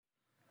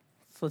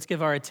So let's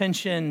give our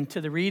attention to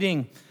the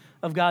reading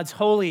of God's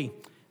holy,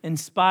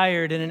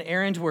 inspired, and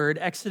inerrant word,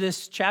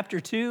 Exodus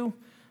chapter 2,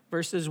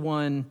 verses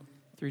 1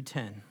 through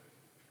 10.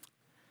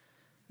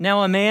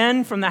 Now a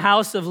man from the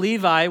house of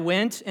Levi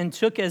went and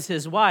took as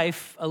his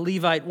wife a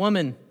Levite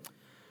woman.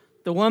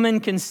 The woman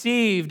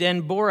conceived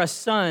and bore a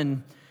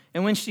son,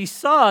 and when she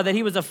saw that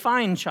he was a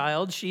fine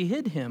child, she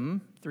hid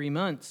him 3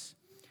 months.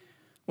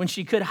 When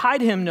she could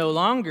hide him no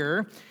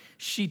longer,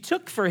 she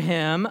took for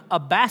him a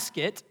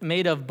basket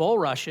made of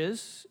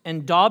bulrushes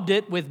and daubed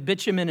it with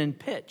bitumen and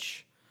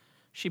pitch.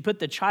 She put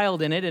the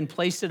child in it and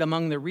placed it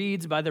among the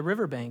reeds by the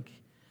riverbank.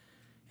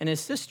 And his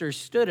sisters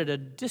stood at a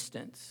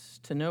distance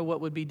to know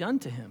what would be done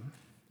to him.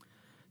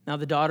 Now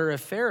the daughter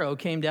of Pharaoh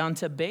came down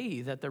to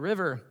bathe at the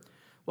river,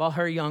 while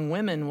her young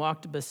women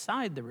walked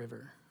beside the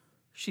river.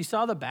 She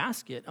saw the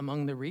basket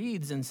among the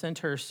reeds and sent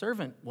her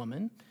servant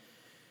woman,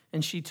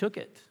 and she took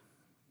it.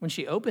 When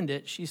she opened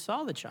it, she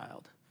saw the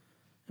child,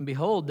 and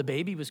behold, the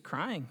baby was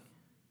crying.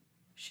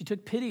 She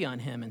took pity on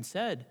him and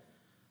said,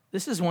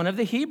 "This is one of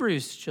the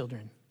Hebrews'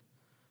 children."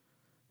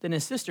 Then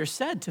his sister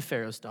said to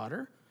Pharaoh's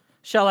daughter,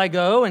 "Shall I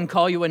go and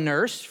call you a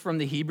nurse from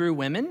the Hebrew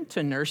women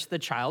to nurse the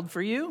child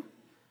for you?"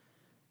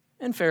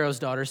 And Pharaoh's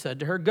daughter said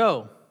to her,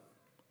 "Go."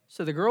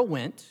 So the girl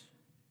went,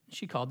 and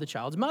she called the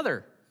child's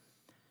mother.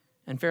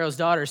 And Pharaoh's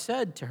daughter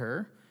said to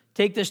her,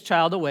 "Take this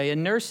child away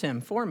and nurse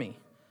him for me,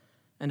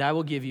 and I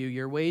will give you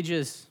your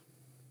wages."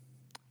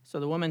 So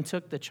the woman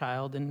took the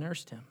child and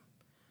nursed him.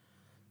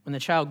 When the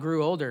child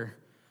grew older,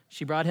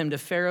 she brought him to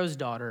Pharaoh's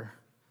daughter,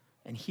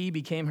 and he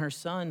became her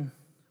son.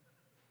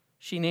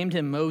 She named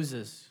him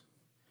Moses,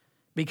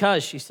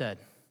 because, she said,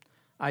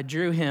 "I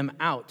drew him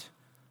out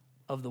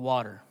of the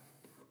water."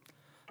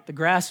 The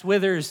grass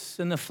withers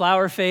and the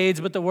flower fades,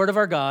 but the word of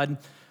our God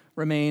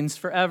remains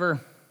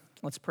forever.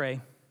 Let's pray.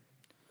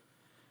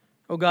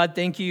 Oh God,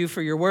 thank you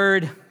for your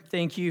word.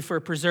 Thank you for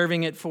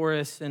preserving it for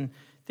us, and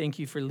thank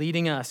you for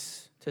leading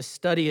us to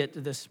study it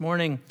this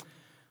morning.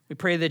 We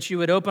pray that you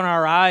would open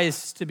our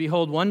eyes to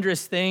behold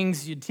wondrous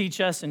things. You'd teach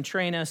us and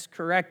train us,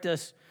 correct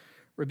us,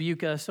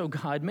 rebuke us. Oh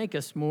God, make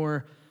us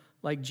more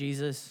like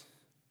Jesus.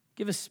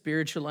 Give us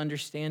spiritual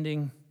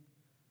understanding.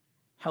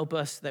 Help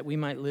us that we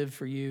might live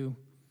for you.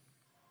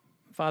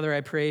 Father,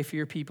 I pray for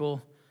your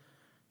people.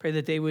 Pray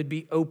that they would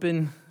be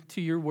open to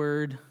your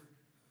word.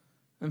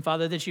 And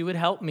Father, that you would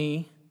help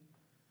me.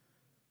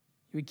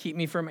 You would keep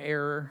me from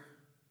error.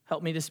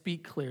 Help me to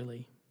speak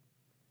clearly.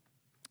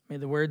 May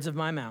the words of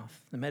my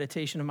mouth, the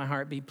meditation of my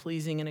heart be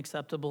pleasing and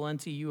acceptable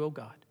unto you, O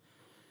God.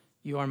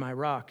 You are my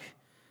rock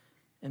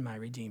and my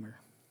redeemer.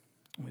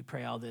 And we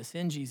pray all this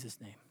in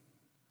Jesus' name.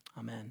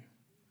 Amen.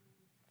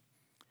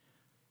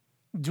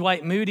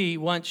 Dwight Moody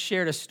once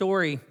shared a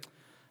story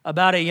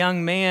about a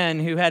young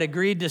man who had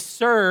agreed to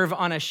serve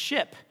on a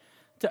ship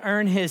to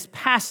earn his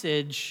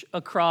passage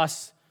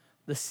across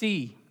the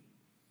sea.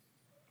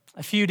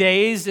 A few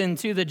days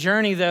into the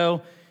journey,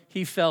 though,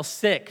 he fell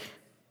sick,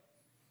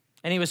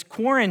 and he was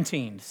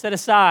quarantined, set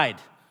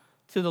aside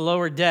to the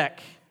lower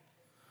deck.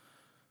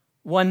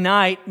 One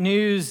night,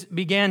 news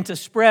began to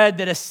spread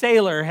that a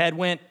sailor had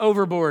went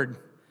overboard,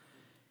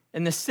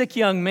 and the sick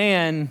young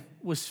man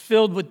was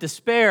filled with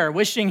despair,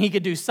 wishing he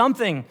could do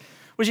something,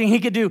 wishing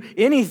he could do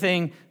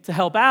anything to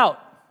help out.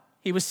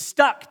 He was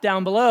stuck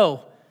down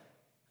below,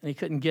 and he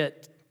couldn't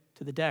get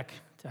to the deck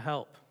to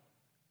help.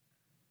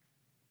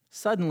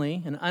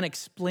 Suddenly and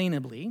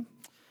unexplainably,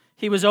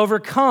 he was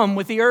overcome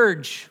with the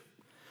urge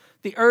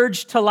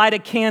to light a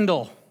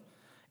candle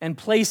and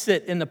place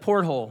it in the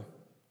porthole.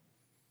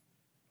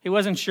 He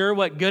wasn't sure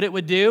what good it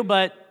would do,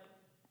 but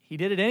he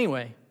did it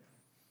anyway.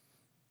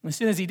 And as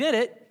soon as he did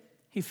it,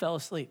 he fell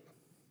asleep.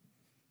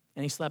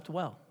 And he slept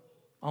well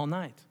all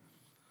night.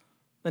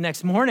 The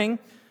next morning,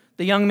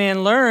 the young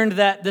man learned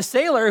that the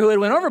sailor who had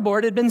went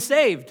overboard had been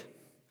saved.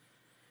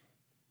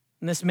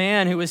 And this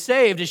man who was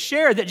saved has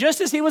shared that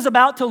just as he was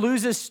about to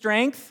lose his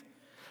strength,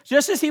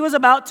 just as he was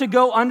about to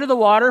go under the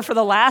water for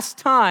the last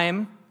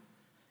time,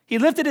 he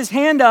lifted his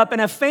hand up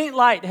and a faint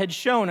light had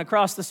shone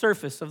across the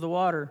surface of the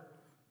water.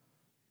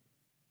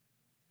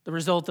 The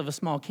result of a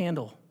small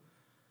candle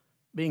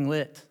being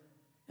lit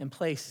and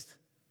placed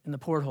in the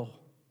porthole.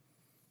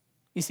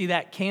 You see,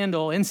 that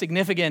candle,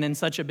 insignificant in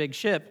such a big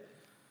ship,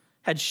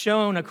 had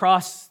shone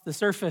across the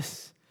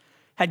surface,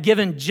 had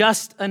given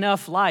just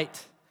enough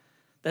light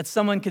that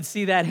someone could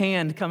see that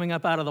hand coming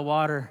up out of the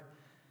water,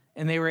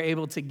 and they were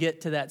able to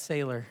get to that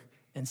sailor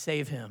and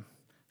save him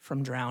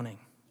from drowning.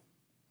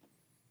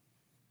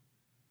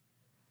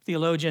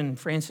 Theologian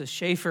Francis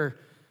Schaeffer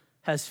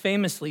has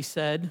famously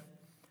said,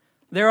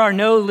 "There are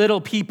no little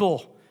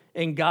people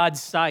in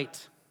God's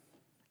sight,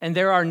 and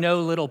there are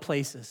no little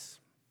places.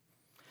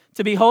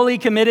 To be wholly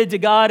committed to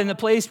God in the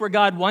place where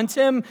God wants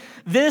him,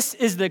 this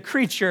is the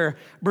creature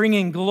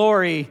bringing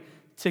glory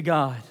to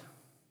God."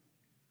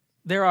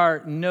 There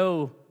are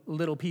no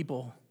little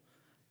people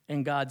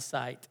in God's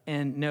sight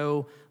and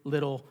no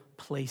little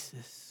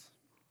places.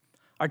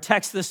 Our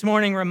text this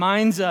morning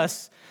reminds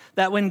us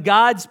that when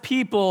God's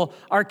people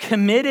are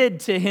committed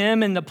to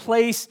him in the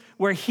place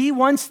where he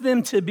wants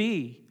them to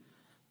be,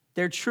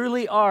 There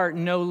truly are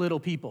no little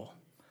people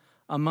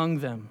among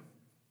them.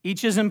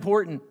 Each is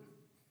important.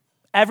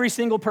 Every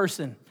single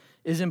person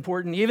is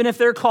important, even if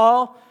their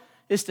call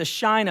is to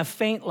shine a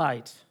faint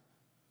light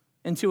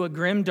into a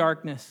grim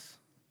darkness,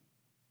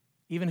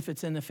 even if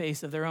it's in the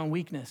face of their own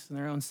weakness and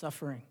their own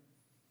suffering.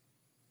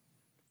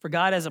 For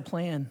God has a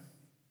plan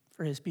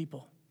for his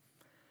people.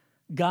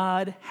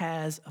 God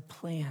has a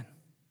plan.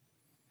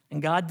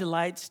 And God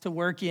delights to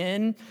work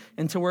in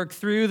and to work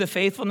through the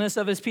faithfulness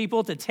of his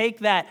people, to take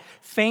that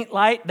faint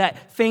light,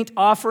 that faint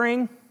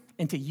offering,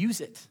 and to use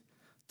it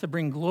to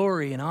bring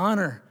glory and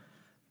honor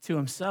to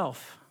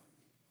himself.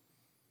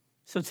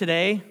 So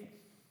today,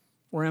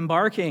 we're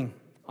embarking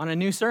on a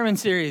new sermon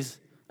series,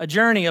 a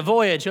journey, a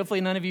voyage.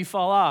 Hopefully none of you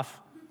fall off.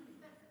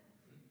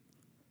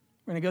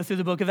 We're going to go through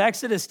the book of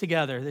Exodus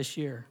together this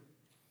year.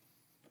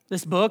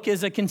 This book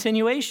is a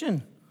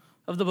continuation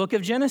of the book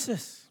of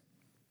Genesis,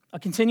 a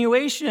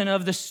continuation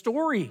of the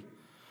story,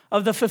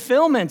 of the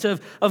fulfillment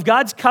of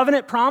God's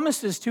covenant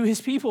promises to his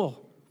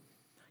people.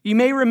 You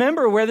may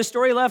remember where the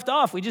story left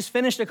off. We just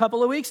finished a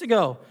couple of weeks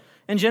ago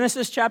in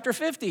Genesis chapter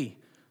 50.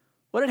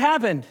 What had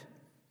happened?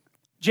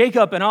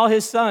 Jacob and all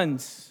his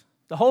sons,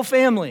 the whole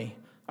family,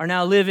 are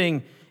now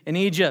living in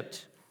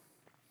Egypt.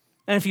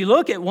 And if you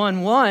look at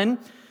 1:1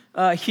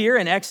 here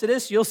in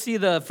Exodus, you'll see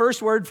the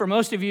first word for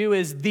most of you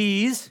is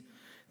these.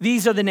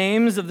 These are the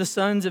names of the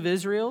sons of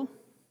Israel.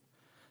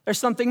 There's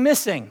something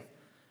missing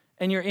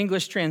in your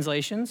English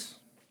translations.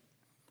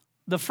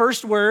 The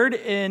first word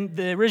in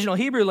the original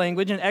Hebrew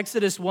language in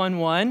Exodus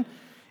 1:1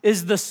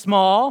 is the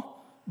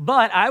small,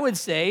 but I would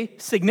say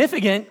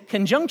significant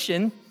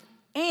conjunction,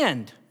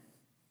 and.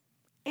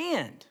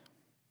 And.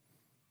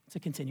 It's a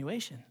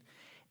continuation.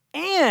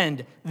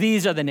 And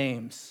these are the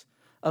names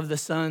of the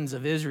sons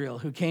of Israel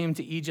who came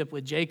to Egypt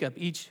with Jacob,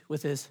 each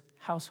with his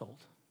household.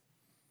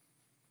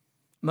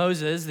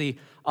 Moses, the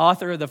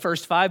author of the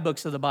first 5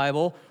 books of the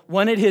Bible,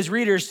 wanted his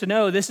readers to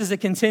know this is a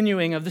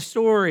continuing of the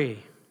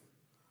story.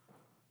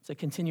 It's a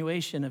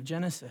continuation of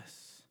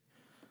Genesis.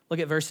 Look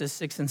at verses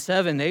 6 and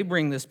 7. They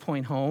bring this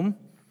point home.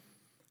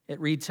 It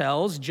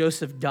retells,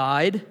 Joseph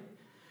died,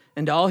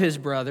 and all his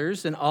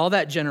brothers, and all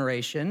that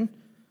generation.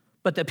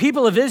 But the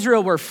people of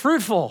Israel were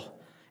fruitful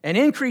and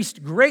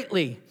increased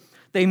greatly.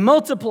 They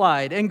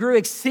multiplied and grew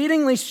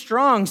exceedingly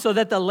strong, so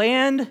that the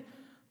land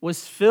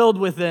was filled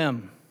with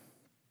them.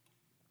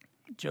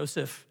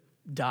 Joseph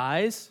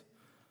dies,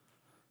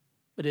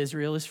 but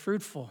Israel is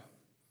fruitful.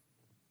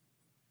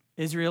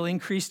 Israel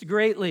increased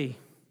greatly.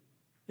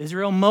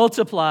 Israel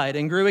multiplied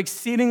and grew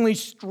exceedingly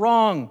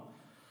strong.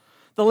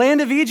 The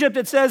land of Egypt,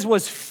 it says,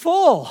 was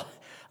full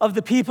of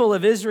the people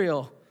of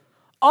Israel.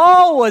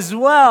 All was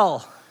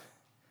well.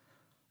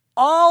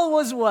 All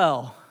was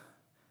well.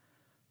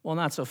 Well,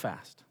 not so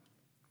fast.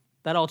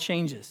 That all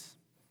changes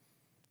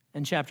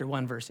in chapter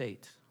 1, verse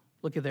 8.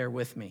 Look at there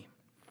with me.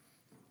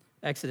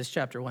 Exodus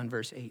chapter 1,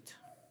 verse 8.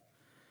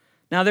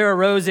 Now there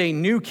arose a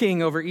new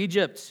king over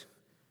Egypt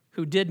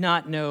who did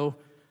not know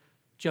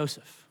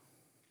Joseph.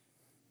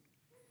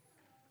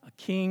 A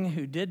king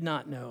who did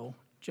not know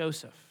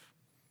Joseph.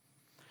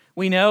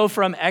 We know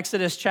from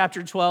Exodus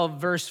chapter 12,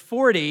 verse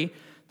 40,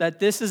 that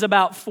this is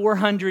about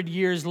 400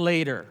 years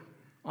later.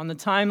 On the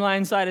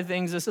timeline side of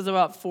things, this is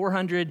about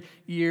 400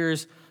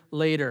 years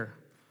later.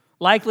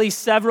 Likely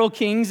several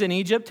kings in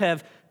Egypt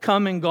have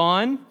come and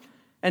gone,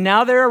 and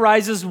now there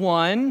arises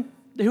one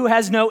who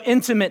has no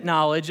intimate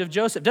knowledge of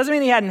Joseph. Doesn't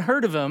mean he hadn't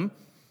heard of him,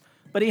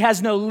 but he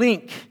has no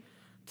link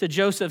to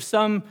Joseph.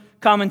 Some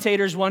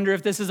commentators wonder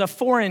if this is a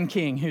foreign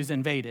king who's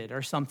invaded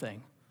or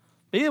something.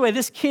 But either way,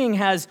 this king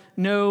has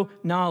no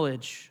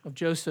knowledge of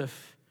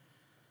Joseph.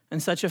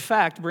 And such a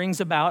fact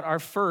brings about our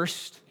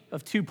first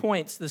of 2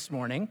 points this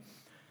morning.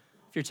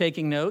 If you're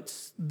taking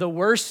notes, the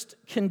worst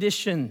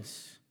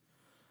conditions.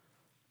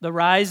 The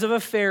rise of a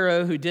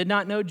Pharaoh who did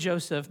not know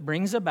Joseph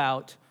brings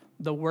about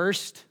the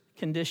worst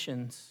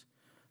conditions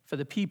for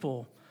the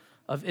people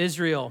of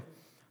Israel.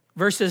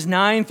 Verses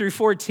 9 through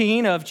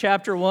 14 of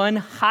chapter 1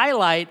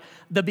 highlight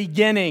the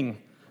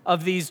beginning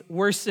of these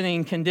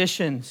worsening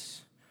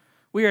conditions.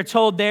 We are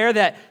told there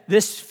that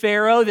this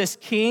Pharaoh, this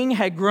king,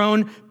 had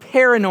grown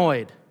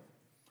paranoid.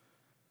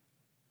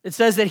 It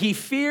says that he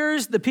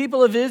fears the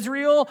people of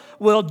Israel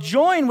will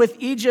join with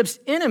Egypt's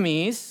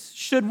enemies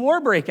should war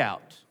break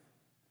out.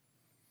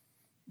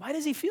 Why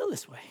does he feel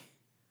this way?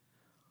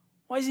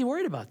 Why is he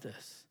worried about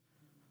this?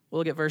 Well,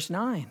 look at verse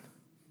 9.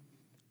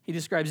 He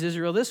describes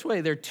Israel this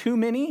way: they're too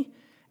many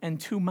and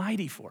too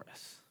mighty for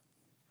us.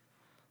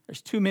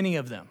 There's too many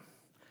of them,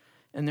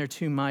 and they're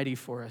too mighty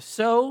for us.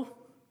 So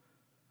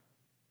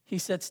he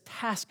sets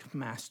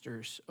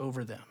taskmasters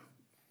over them.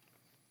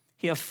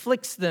 He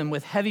afflicts them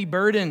with heavy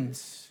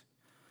burdens.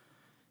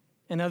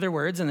 In other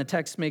words, and the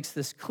text makes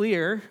this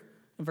clear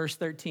in verse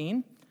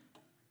 13,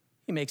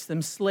 he makes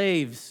them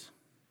slaves.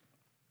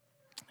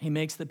 He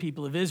makes the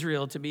people of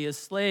Israel to be his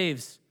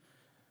slaves.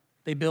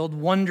 They build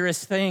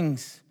wondrous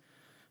things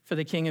for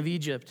the king of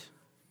Egypt.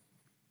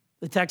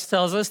 The text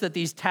tells us that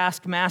these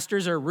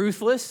taskmasters are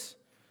ruthless.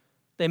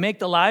 They make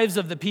the lives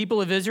of the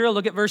people of Israel,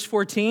 look at verse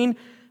 14,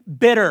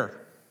 bitter.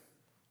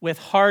 with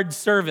hard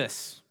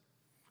service.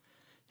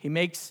 He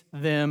makes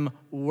them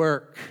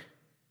work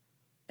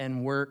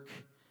and work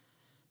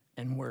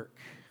and work.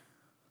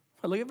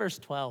 But look at verse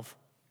 12.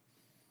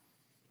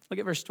 Look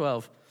at verse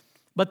 12.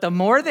 But the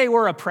more they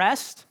were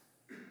oppressed,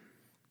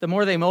 the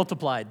more they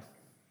multiplied,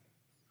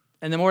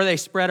 and the more they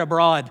spread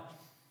abroad.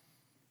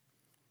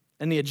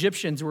 And the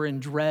Egyptians were in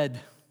dread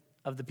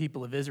of the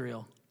people of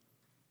Israel.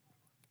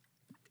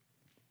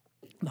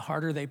 The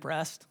harder they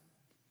pressed,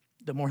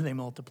 the more they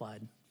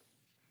multiplied.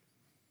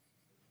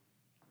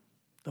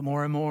 The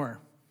more and more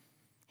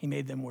he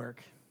made them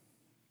work,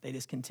 they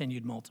just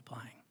continued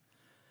multiplying.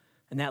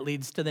 And that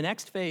leads to the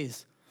next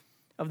phase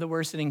of the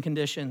worsening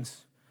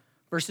conditions.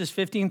 Verses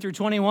 15 through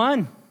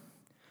 21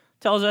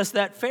 tells us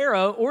that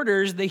Pharaoh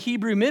orders the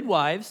Hebrew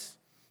midwives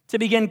to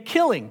begin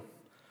killing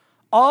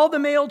all the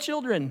male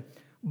children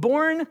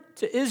born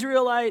to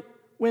Israelite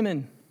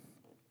women.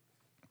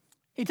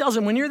 He tells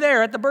them, when you're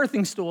there at the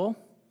birthing stool,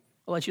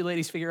 I'll let you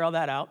ladies figure all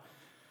that out.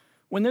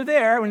 When they're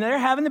there, when they're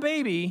having the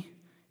baby,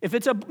 if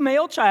it's a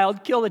male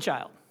child, kill the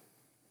child.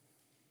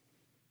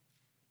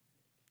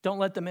 Don't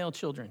let the male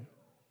children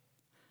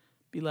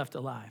be left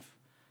alive.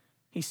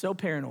 He's so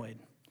paranoid,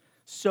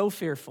 so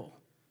fearful,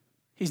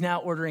 he's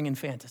now ordering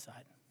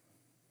infanticide.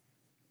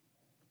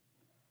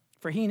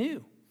 For he knew,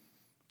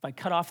 if I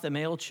cut off the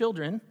male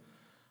children,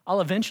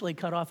 I'll eventually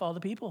cut off all the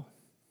people.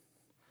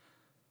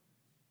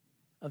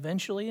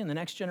 Eventually, in the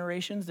next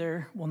generations,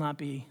 there will not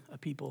be a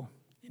people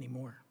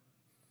anymore.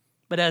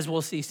 But as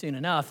we'll see soon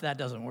enough, that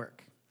doesn't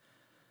work.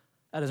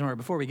 That doesn't work.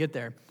 Before we get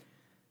there,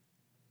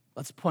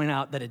 let's point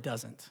out that it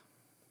doesn't.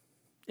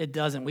 It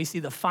doesn't. We see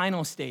the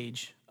final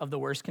stage of the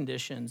worst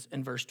conditions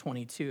in verse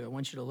 22. I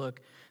want you to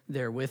look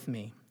there with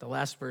me, the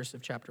last verse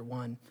of chapter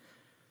 1.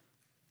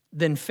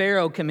 Then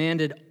Pharaoh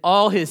commanded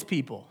all his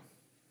people,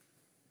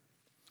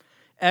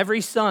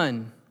 every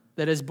son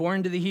that is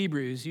born to the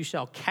Hebrews, you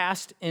shall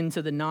cast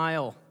into the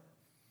Nile,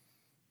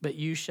 but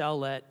you shall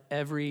let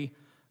every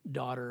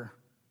daughter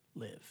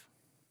live.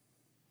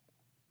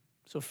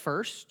 So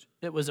first,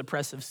 it was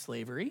oppressive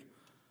slavery.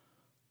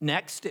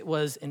 Next, it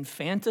was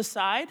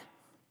infanticide.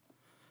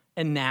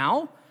 And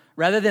now,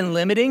 rather than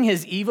limiting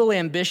his evil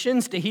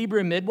ambitions to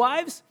Hebrew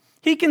midwives,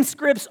 he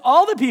conscripts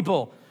all the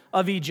people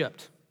of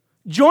Egypt.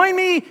 Join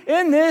me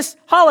in this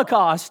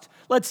Holocaust.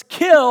 Let's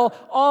kill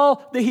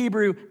all the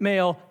Hebrew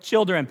male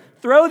children.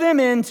 Throw them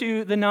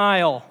into the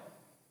Nile,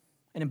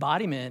 an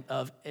embodiment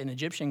of an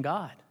Egyptian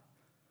god.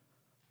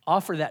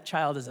 Offer that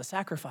child as a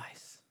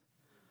sacrifice.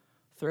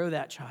 Throw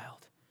that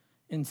child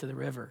into the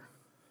river.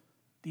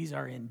 These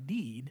are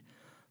indeed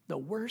the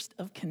worst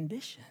of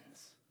conditions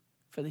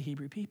for the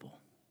Hebrew people.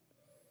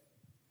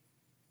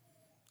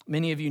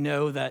 Many of you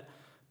know that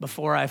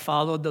before I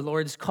followed the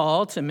Lord's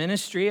call to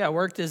ministry, I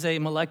worked as a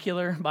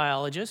molecular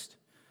biologist.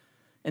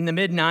 In the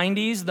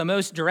mid-90s, the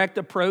most direct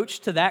approach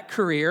to that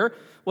career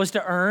was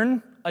to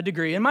earn a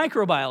degree in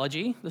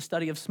microbiology, the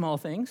study of small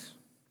things,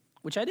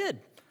 which I did.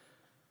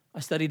 I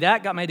studied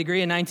that, got my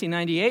degree in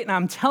 1998, and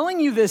I'm telling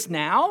you this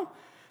now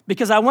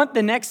because I want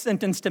the next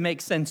sentence to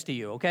make sense to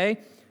you, okay?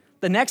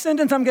 The next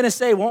sentence I'm going to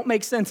say won't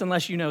make sense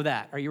unless you know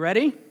that. Are you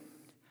ready?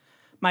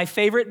 My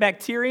favorite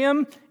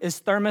bacterium is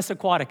Thermus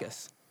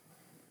aquaticus.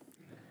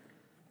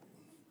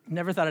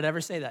 Never thought I'd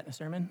ever say that in a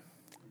sermon.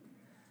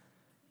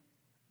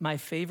 My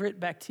favorite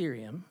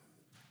bacterium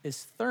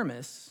is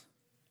Thermus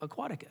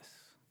aquaticus.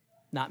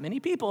 Not many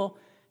people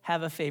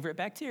have a favorite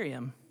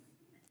bacterium.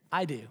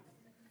 I do.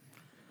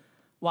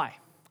 Why?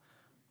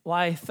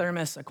 Why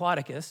Thermus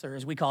aquaticus, or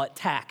as we call it,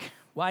 TAC?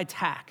 Why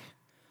TAC?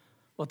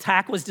 Well,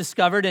 TAC was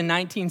discovered in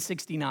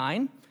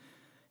 1969.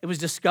 It was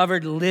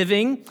discovered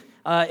living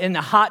in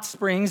the hot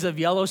springs of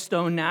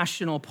Yellowstone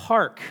National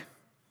Park.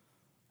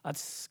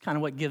 That's kind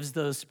of what gives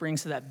those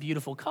springs that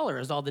beautiful color,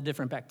 is all the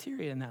different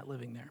bacteria in that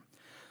living there.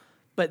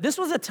 But this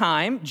was a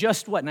time,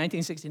 just what,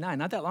 1969,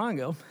 not that long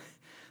ago.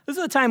 This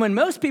was a time when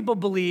most people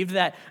believed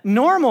that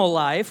normal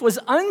life was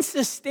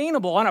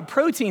unsustainable on a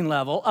protein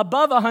level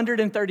above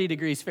 130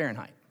 degrees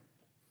Fahrenheit.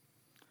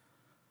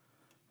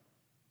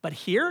 But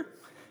here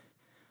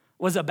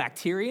was a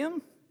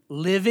bacterium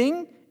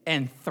living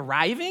and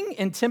thriving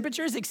in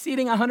temperatures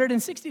exceeding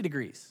 160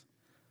 degrees.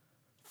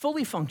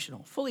 Fully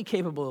functional, fully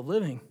capable of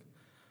living.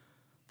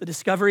 The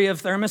discovery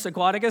of Thermus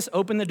aquaticus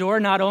opened the door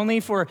not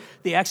only for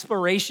the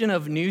exploration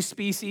of new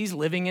species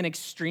living in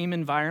extreme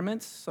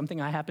environments,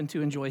 something I happen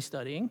to enjoy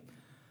studying,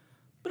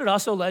 but it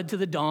also led to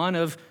the dawn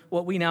of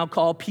what we now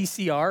call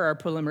PCR, our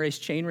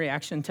polymerase chain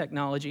reaction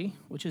technology,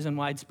 which is in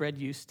widespread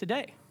use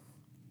today.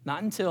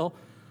 Not until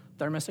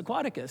Thermus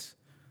aquaticus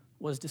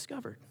was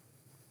discovered.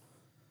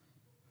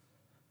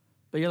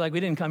 But you're like, we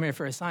didn't come here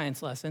for a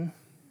science lesson.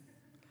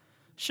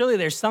 Surely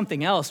there's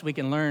something else we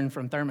can learn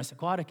from Thermus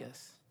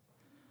aquaticus.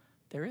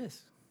 There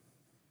is.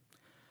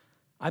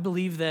 I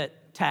believe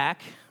that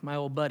TAC, my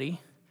old buddy,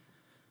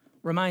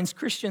 reminds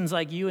Christians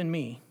like you and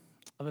me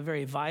of a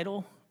very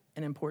vital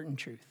and important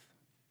truth.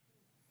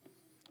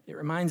 It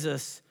reminds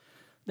us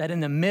that in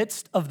the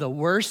midst of the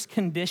worst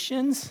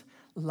conditions,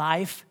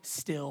 life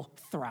still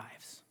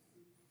thrives.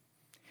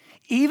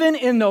 Even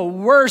in the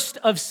worst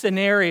of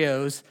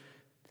scenarios,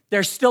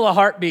 there's still a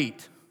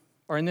heartbeat,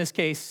 or in this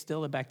case,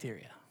 still a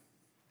bacteria.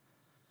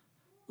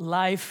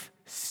 Life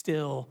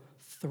still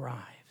thrives.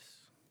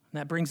 And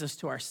that brings us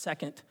to our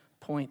second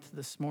point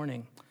this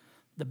morning,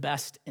 the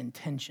best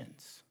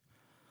intentions.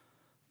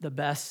 The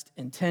best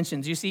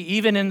intentions. You see,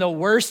 even in the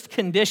worst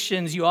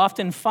conditions, you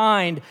often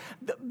find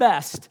the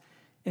best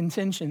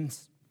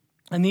intentions.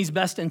 And these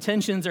best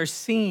intentions are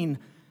seen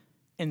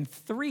in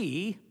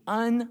three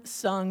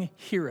unsung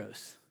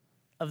heroes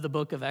of the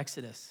book of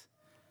Exodus.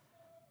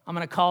 I'm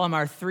going to call them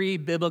our three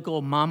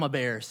biblical mama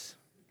bears.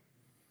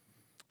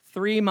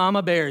 Three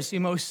mama bears who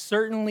most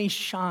certainly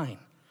shine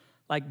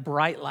like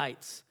bright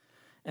lights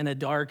in a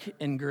dark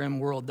and grim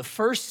world. The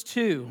first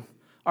two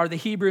are the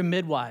Hebrew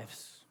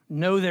midwives.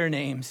 Know their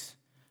names,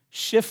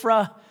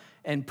 Shiphrah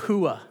and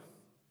Puah.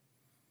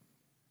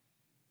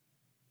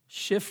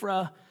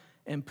 Shiphrah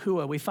and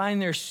Puah. We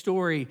find their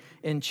story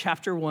in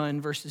chapter 1,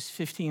 verses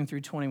 15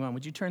 through 21.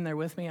 Would you turn there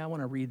with me? I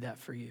want to read that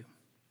for you.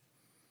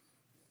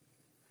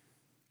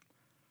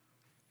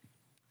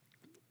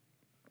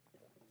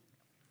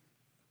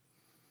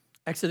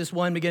 Exodus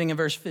 1, beginning in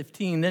verse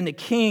 15. Then the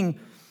king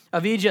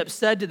of Egypt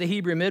said to the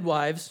Hebrew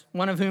midwives,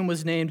 one of whom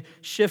was named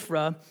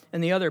Shiphrah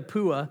and the other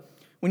Puah,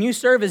 when you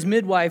serve as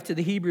midwife to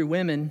the Hebrew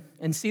women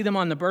and see them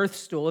on the birth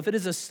stool, if it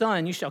is a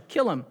son, you shall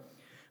kill him.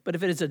 But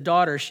if it is a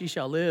daughter, she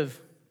shall live.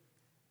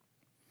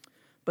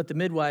 But the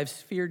midwives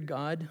feared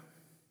God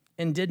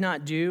and did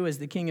not do as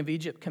the king of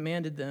Egypt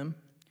commanded them,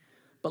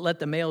 but let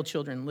the male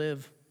children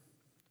live.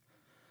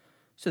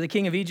 So the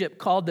king of Egypt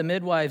called the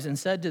midwives and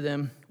said to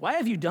them, why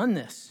have you done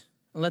this?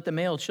 And let the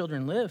male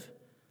children live.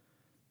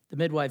 The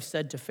midwives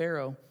said to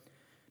Pharaoh,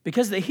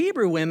 because the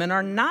Hebrew women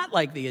are not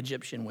like the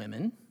Egyptian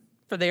women,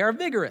 for they are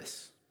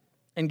vigorous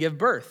and give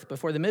birth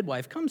before the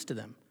midwife comes to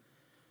them.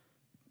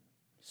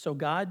 So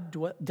God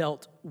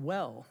dealt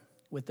well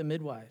with the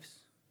midwives,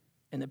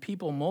 and the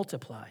people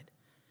multiplied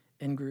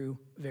and grew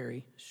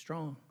very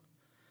strong.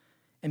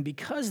 And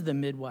because the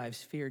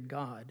midwives feared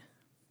God,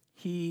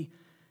 he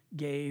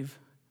gave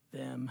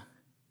them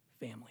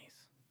families.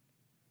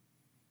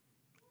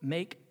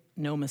 Make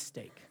no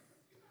mistake,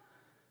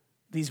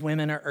 these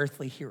women are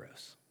earthly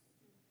heroes.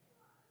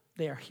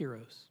 They are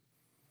heroes.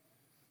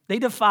 They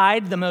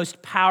defied the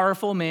most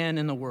powerful man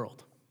in the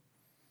world.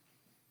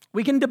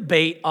 We can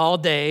debate all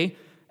day,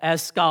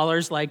 as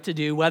scholars like to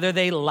do, whether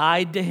they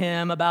lied to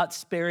him about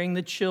sparing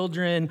the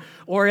children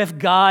or if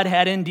God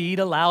had indeed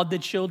allowed the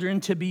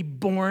children to be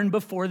born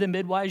before the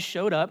midwives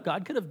showed up.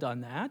 God could have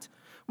done that.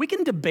 We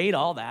can debate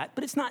all that,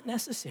 but it's not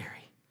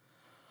necessary.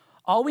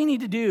 All we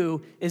need to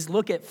do is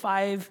look at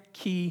 5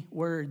 key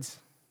words.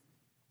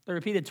 They're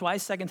repeated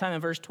twice, second time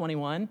in verse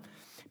 21.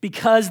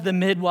 Because the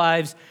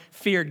midwives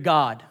feared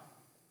God.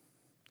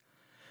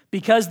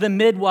 Because the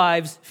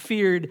midwives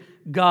feared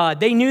God.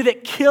 They knew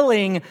that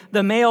killing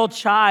the male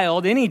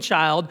child, any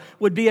child,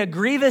 would be a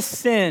grievous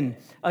sin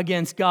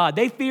against God.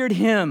 They feared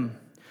him.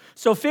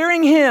 So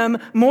fearing him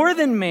more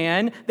than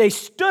man, they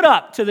stood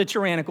up to the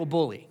tyrannical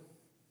bully.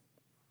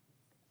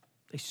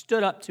 They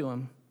stood up to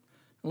him.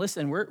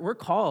 Listen, we're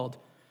called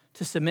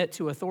to submit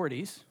to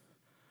authorities,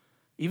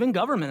 even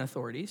government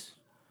authorities.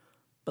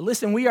 But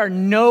listen, we are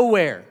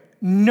nowhere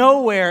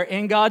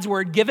in God's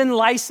word given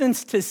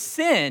license to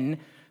sin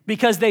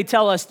because they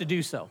tell us to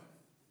do so.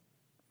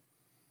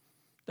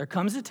 There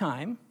comes a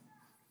time,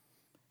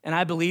 and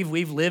I believe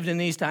we've lived in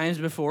these times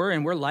before,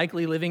 and we're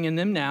likely living in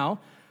them now,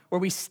 where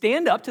we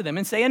stand up to them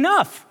and say,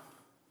 enough.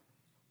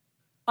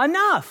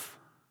 Enough.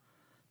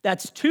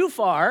 That's too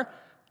far.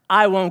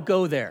 I won't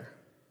go there.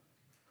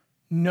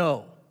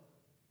 No.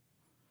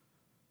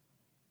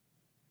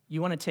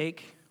 You want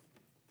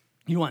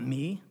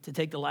me to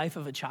take the life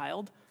of a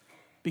child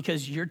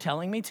because you're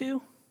telling me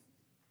to?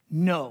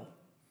 No.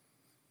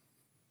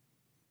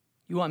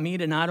 You want me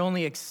to not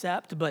only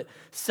accept, but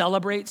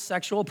celebrate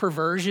sexual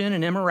perversion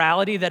and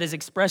immorality that is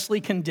expressly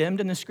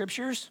condemned in the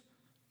scriptures?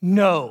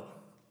 No.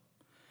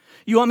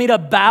 You want me to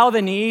bow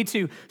the knee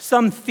to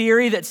some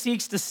theory that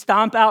seeks to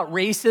stomp out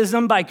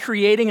racism by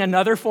creating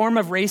another form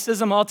of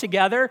racism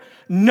altogether?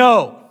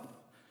 No.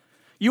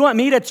 You want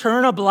me to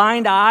turn a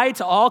blind eye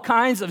to all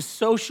kinds of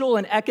social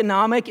and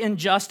economic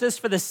injustice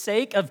for the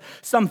sake of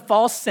some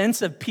false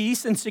sense of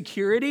peace and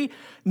security?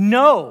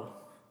 No.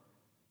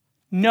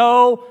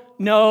 No,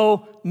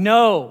 no,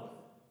 no.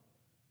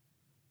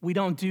 We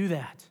don't do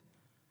that.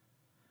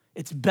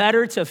 It's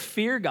better to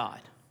fear God.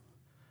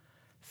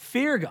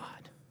 Fear God.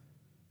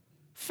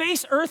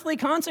 Face earthly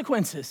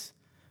consequences.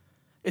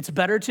 It's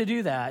better to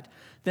do that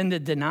than to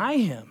deny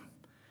him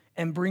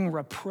and bring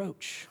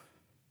reproach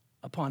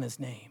upon his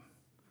name.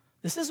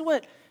 This is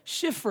what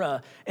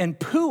Shiphrah and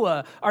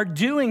Puah are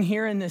doing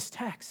here in this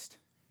text.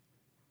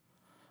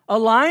 A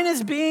line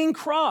is being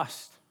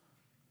crossed.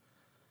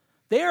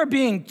 They are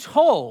being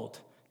told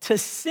to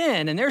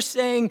sin, and they're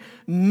saying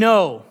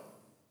no.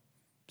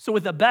 So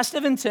with the best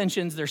of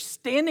intentions, they're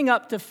standing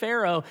up to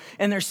Pharaoh,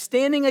 and they're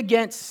standing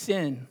against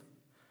sin.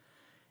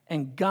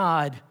 And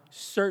God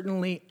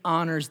certainly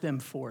honors them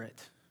for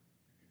it.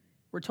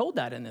 We're told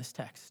that in this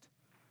text.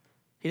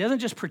 He doesn't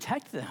just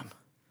protect them.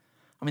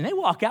 I mean, they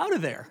walk out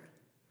of there,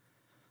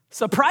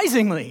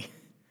 surprisingly.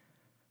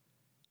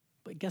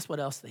 But guess what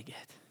else they get?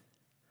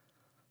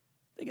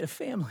 They get a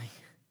family.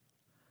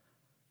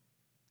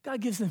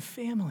 God gives them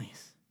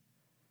families.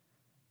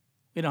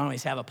 We don't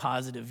always have a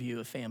positive view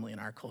of family in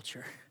our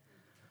culture,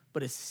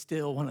 but it's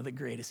still one of the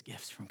greatest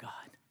gifts from God.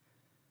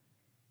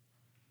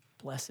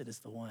 Blessed is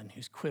the one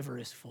whose quiver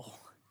is full.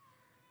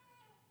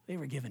 They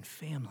were given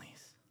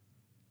families.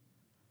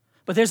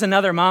 But there's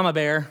another mama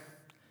bear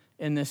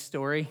in this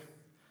story.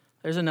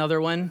 There's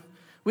another one.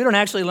 We don't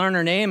actually learn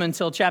her name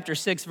until chapter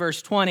 6,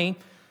 verse 20,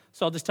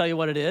 so I'll just tell you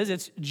what it is.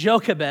 It's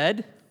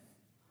Jochebed.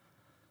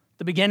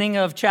 The beginning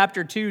of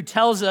chapter 2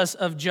 tells us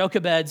of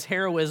Jochebed's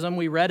heroism.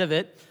 We read of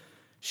it.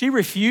 She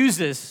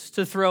refuses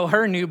to throw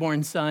her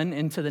newborn son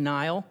into the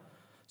Nile,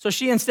 so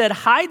she instead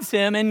hides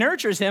him and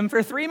nurtures him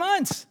for 3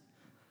 months.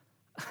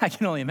 I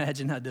can only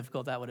imagine how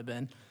difficult that would have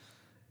been.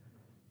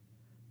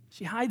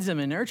 She hides him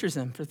and nurtures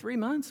him for 3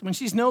 months. When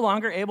she's no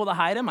longer able to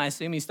hide him, I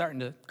assume he's starting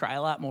to cry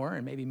a lot more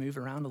and maybe move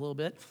around a little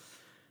bit.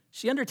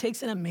 She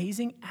undertakes an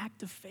amazing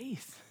act of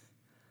faith.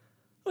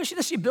 What she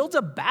does, she builds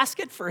a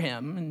basket for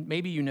him. And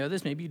maybe you know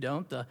this, maybe you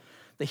don't. The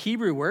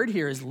Hebrew word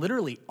here is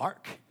literally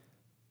ark.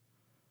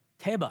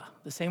 Teba,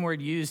 the same word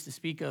used to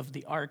speak of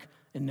the ark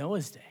in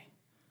Noah's day.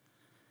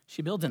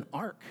 She builds an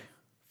ark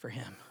for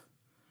him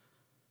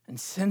and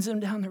sends him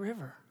down the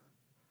river.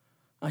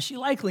 Now, she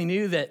likely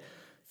knew that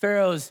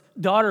Pharaoh's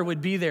daughter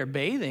would be there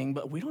bathing,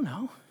 but we don't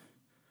know.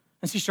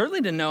 And she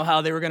certainly didn't know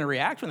how they were going to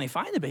react when they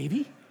find the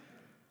baby.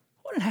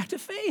 What an act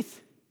of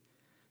faith.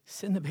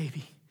 Send the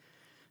baby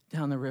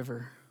down the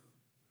river.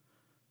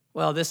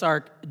 Well, this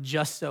ark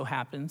just so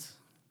happens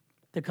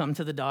to come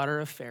to the daughter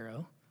of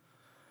Pharaoh,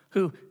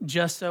 who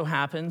just so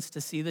happens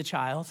to see the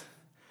child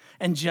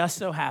and just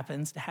so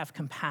happens to have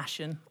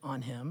compassion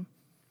on him.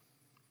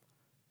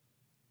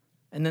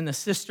 And then the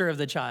sister of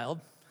the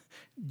child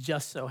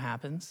just so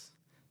happens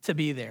to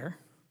be there.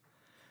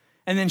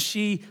 And then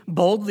she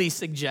boldly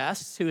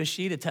suggests, who is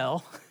she to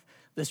tell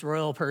this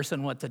royal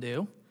person what to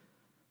do?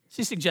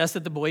 She suggests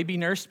that the boy be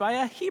nursed by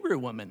a Hebrew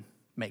woman.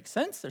 Makes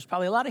sense. There's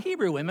probably a lot of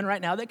Hebrew women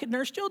right now that could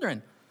nurse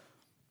children.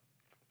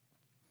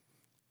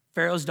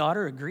 Pharaoh's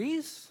daughter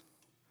agrees.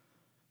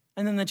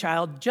 And then the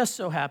child just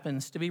so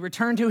happens to be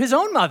returned to his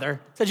own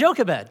mother, to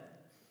Jochebed,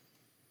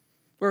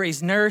 where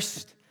he's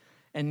nursed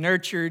and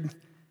nurtured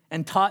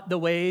and taught the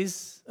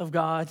ways of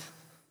God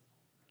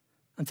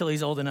until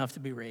he's old enough to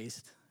be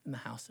raised in the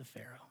house of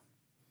Pharaoh.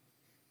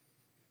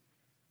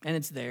 And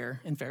it's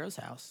there in Pharaoh's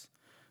house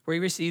where he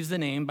receives the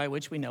name by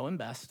which we know him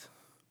best,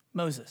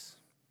 Moses.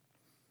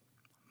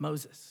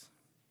 Moses.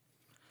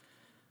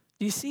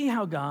 Do you see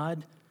how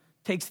God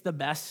takes the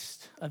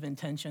best of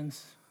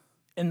intentions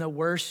in the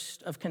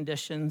worst of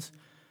conditions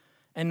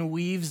and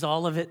weaves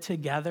all of it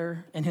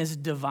together in his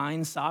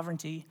divine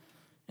sovereignty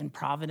and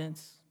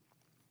providence?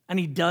 And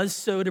he does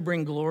so to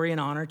bring glory and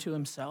honor to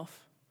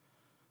himself.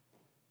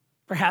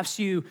 Perhaps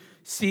you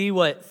see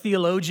what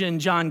theologian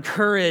John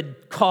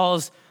Currid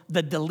calls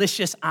the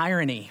delicious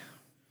irony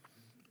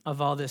of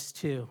all this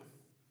too.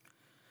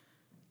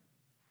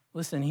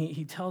 Listen,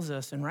 he tells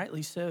us, and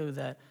rightly so,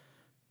 that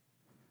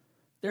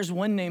there's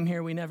one name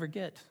here we never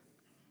get.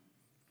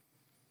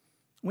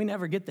 We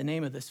never get the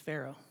name of this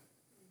Pharaoh.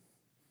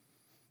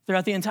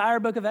 Throughout the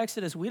entire book of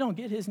Exodus, we don't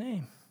get his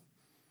name.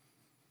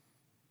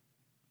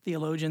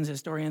 Theologians,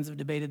 historians have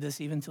debated this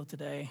even till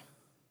today.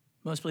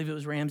 Most believe it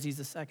was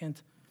Ramses II.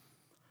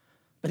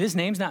 But his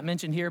name's not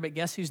mentioned here, but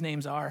guess whose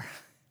names are?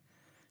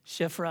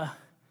 Shiphrah,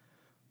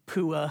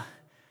 Puah,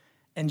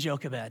 and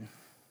Jochebed.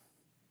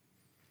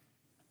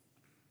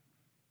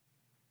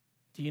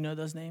 Do you know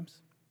those names?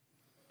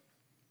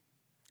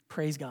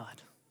 Praise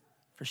God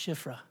for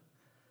Shiphrah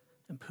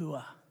and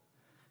Puah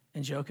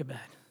and Jochebed.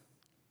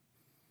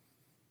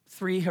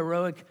 3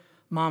 heroic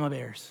mama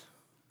bears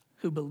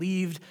who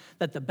believed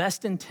that the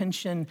best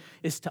intention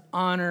is to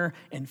honor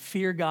and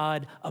fear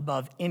God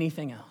above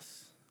anything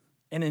else.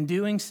 And in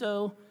doing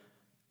so,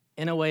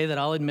 in a way that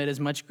I'll admit is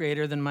much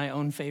greater than my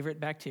own favorite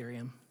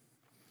bacterium,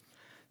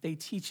 they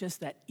teach us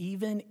that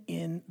even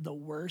in the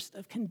worst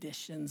of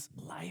conditions,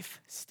 life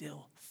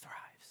still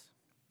thrives.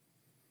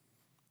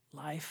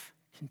 Life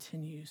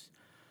continues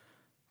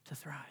to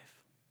thrive.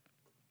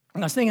 I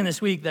was thinking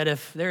this week that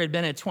if there had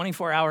been a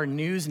 24-hour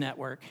news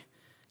network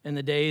in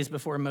the days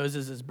before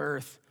Moses'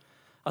 birth,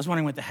 I was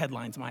wondering what the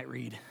headlines might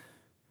read.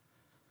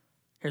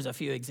 Here's a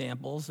few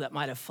examples that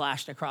might have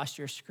flashed across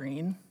your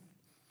screen.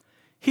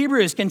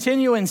 Hebrews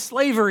continue in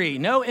slavery,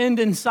 no end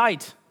in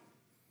sight.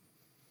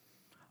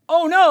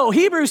 Oh no,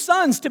 Hebrew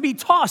sons to be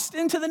tossed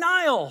into the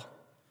Nile.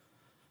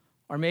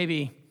 Or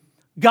maybe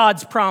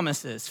God's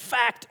promises,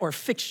 fact or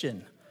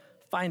fiction,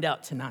 find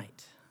out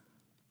tonight.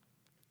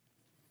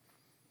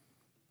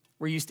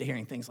 We're used to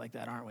hearing things like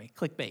that, aren't we?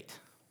 Clickbait.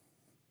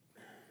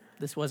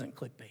 This wasn't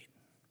clickbait.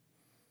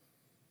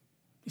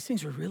 These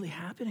things were really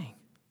happening.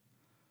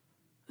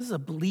 This is a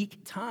bleak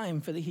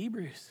time for the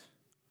Hebrews,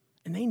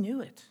 and they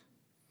knew it.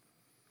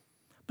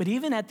 But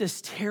even at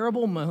this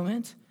terrible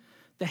moment,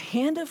 the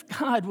hand of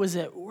God was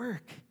at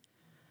work.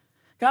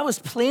 God was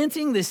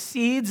planting the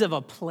seeds of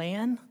a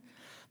plan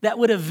that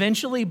would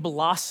eventually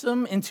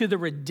blossom into the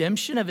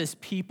redemption of his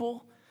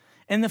people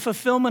and the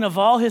fulfillment of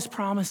all his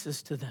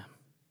promises to them.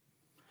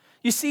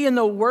 You see, in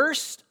the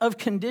worst of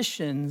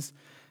conditions,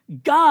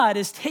 God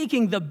is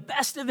taking the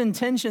best of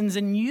intentions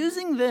and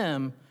using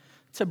them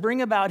to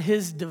bring about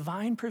his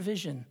divine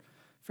provision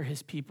for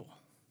his people.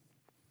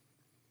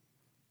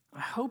 I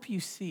hope you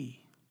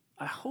see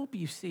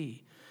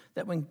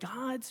that when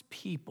God's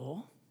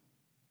people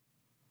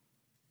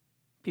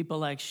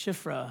like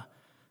Shiphrah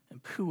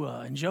and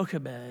Puah and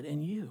Jochebed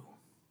and you,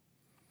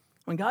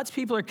 when God's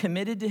people are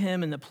committed to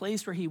him in the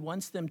place where he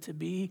wants them to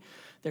be,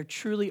 there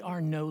truly are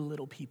no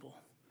little people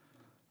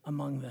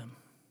among them.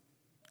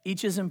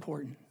 Each is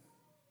important.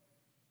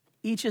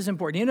 Each is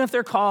important. Even if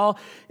their call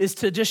is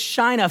to just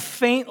shine a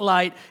faint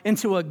light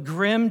into a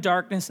grim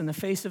darkness in the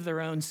face of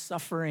their own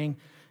suffering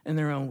and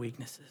their own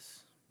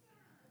weaknesses.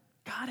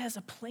 God has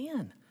a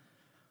plan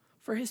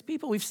for his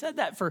people. We've said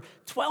that for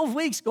 12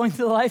 weeks going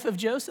through the life of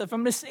Joseph.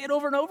 I'm going to say it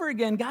over and over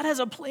again. God has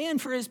a plan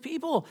for his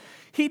people.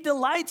 He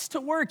delights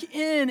to work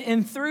in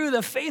and through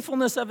the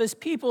faithfulness of his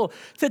people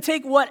to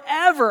take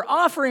whatever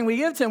offering we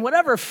give to him,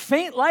 whatever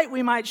faint light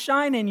we might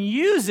shine, and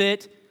use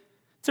it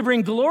to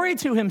bring glory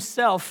to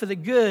himself for the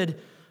good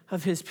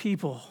of his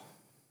people.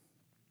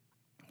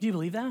 Do you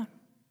believe that?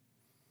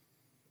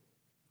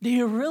 Do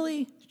you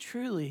really,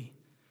 truly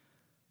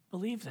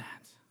believe that?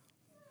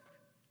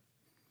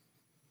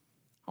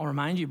 I'll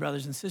remind you,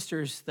 brothers and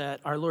sisters, that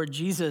our Lord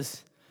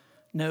Jesus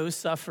knows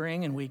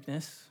suffering and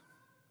weakness.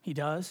 He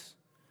does.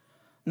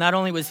 Not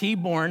only was he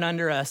born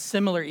under a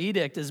similar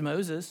edict as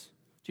Moses,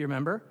 do you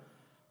remember?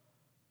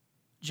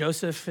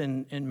 Joseph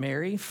and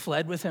Mary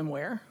fled with him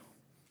where?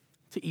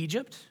 To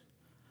Egypt,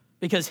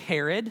 because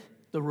Herod,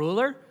 the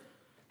ruler,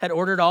 had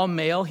ordered all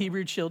male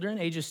Hebrew children,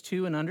 ages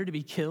 2 and under, to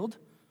be killed.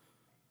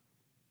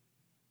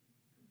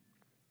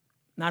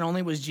 Not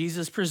only was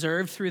Jesus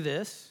preserved through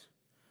this,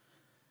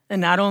 and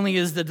not only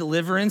is the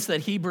deliverance that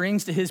he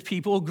brings to his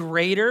people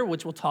greater,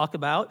 which we'll talk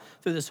about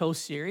through this whole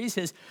series,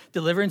 his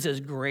deliverance is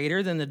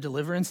greater than the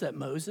deliverance that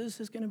Moses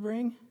is going to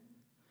bring.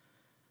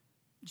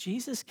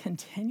 Jesus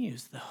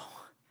continues, though,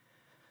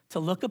 to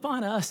look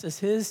upon us as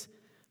his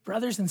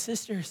brothers and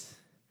sisters.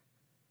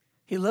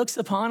 He looks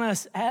upon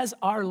us as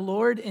our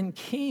Lord and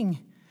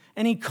King.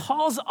 And he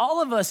calls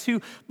all of us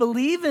who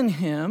believe in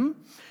him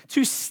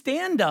to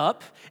stand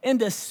up and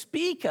to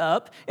speak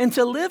up and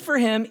to live for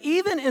him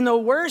even in the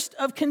worst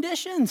of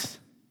conditions.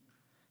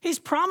 He's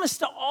promised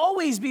to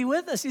always be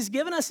with us. He's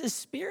given us his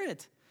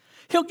Spirit.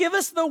 He'll give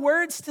us the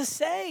words to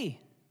say.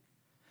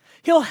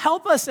 He'll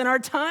help us in our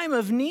time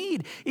of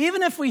need.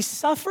 Even if we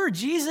suffer,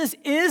 Jesus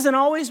is and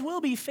always will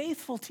be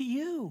faithful to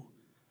you,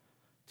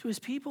 to his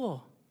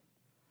people.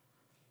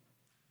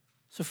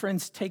 So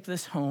friends, take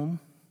this home.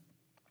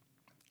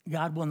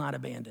 God will not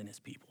abandon his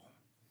people.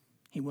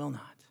 He will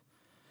not.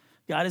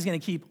 God is going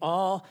to keep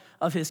all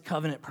of his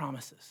covenant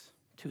promises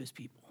to his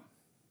people.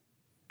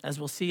 As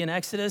we'll see in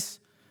Exodus,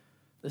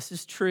 this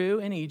is true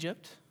in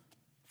Egypt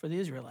for the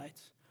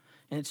Israelites.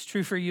 And it's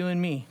true for you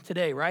and me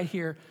today, right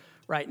here,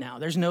 right now.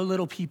 There's no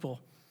little people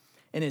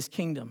in his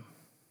kingdom.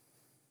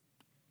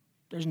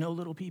 There's no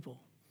little people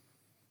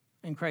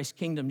in Christ's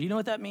kingdom. Do you know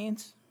what that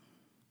means?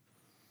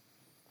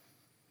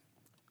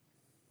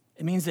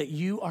 It means that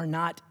you are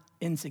not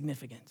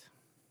insignificant.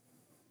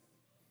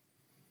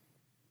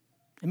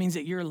 It means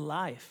that your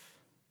life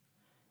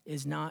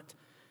is not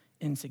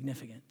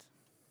insignificant.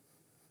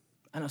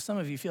 I know some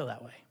of you feel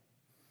that way.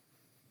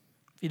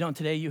 If you don't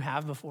today, you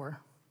have before.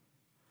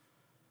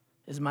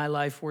 Is my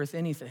life worth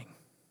anything?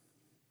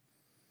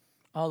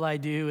 All I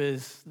do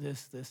is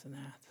this, and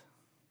that.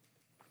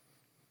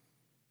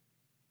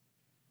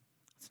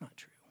 It's not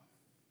true.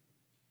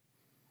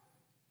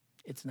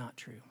 It's not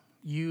true.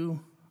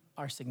 You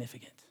are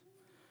significant.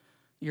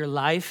 Your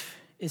life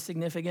is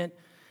significant.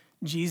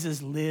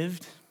 Jesus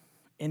lived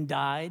and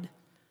died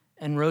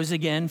and rose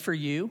again for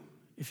you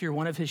if you're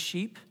one of his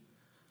sheep.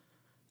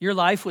 Your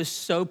life was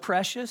so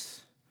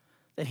precious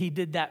that he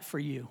did that for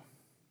you.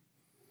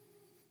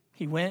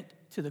 He went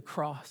to the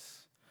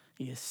cross.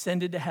 He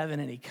ascended to heaven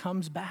and he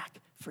comes back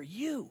for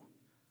you.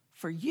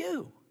 For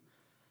you.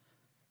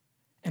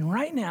 And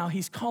right now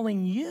he's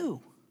calling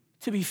you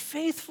to be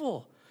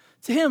faithful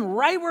to him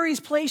right where he's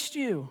placed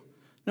you,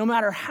 no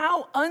matter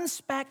how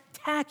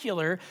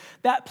unspectacular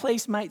that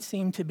place might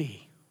seem to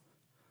be.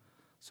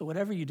 So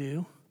whatever you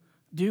do,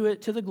 do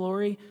it to the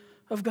glory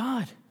of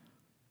God.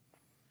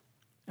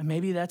 And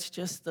maybe that's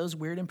just those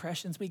weird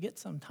impressions we get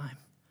sometime.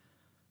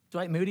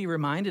 Dwight Moody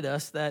reminded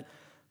us that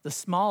the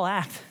small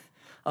act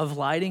of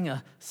lighting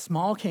a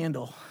small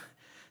candle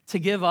to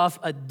give off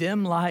a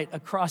dim light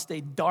across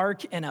a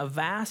dark and a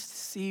vast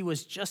sea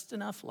was just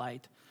enough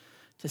light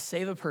to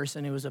save a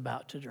person who was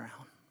about to drown.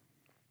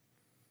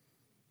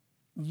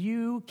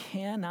 You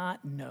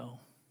cannot know.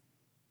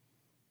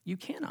 You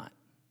cannot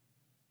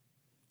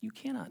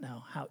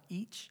know how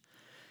each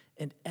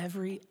and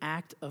every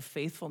act of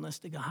faithfulness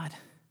to God,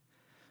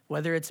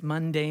 whether it's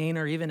mundane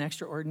or even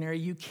extraordinary,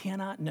 you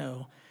cannot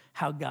know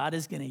how God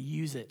is going to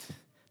use it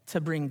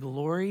to bring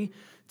glory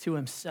to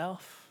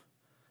himself,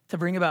 to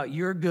bring about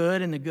your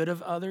good and the good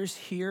of others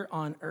here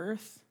on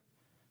earth?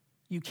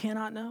 You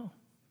cannot know.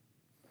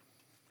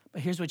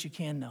 But here's what you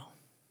can know.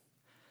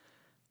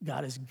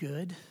 God is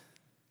good,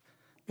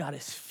 God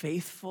is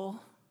faithful,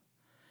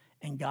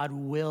 and God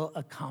will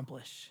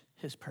accomplish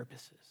his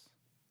purposes.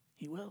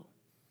 He will.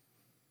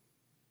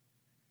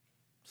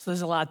 So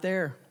there's a lot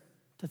there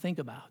to think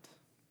about.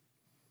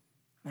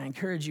 I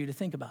encourage you to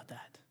think about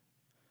that.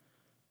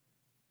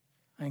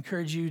 I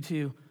encourage you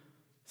to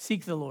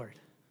seek the Lord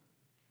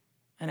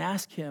and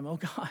ask him, oh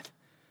God,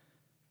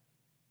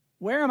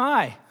 where am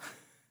I?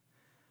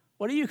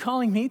 What are you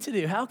calling me to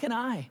do? How can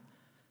I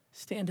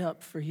stand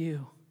up for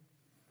you?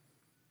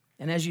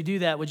 And as you do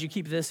that, would you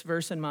keep this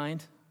verse in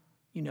mind?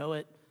 You know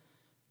it,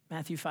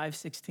 Matthew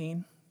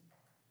 5:16.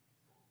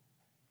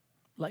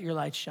 Let your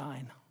light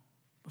shine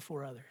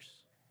before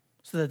others,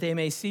 so that they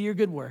may see your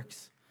good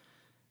works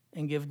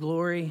and give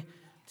glory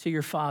to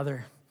your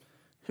Father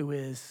who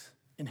is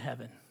in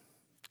heaven.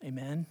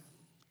 Amen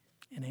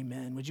and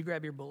amen. Would you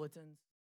grab your bulletins?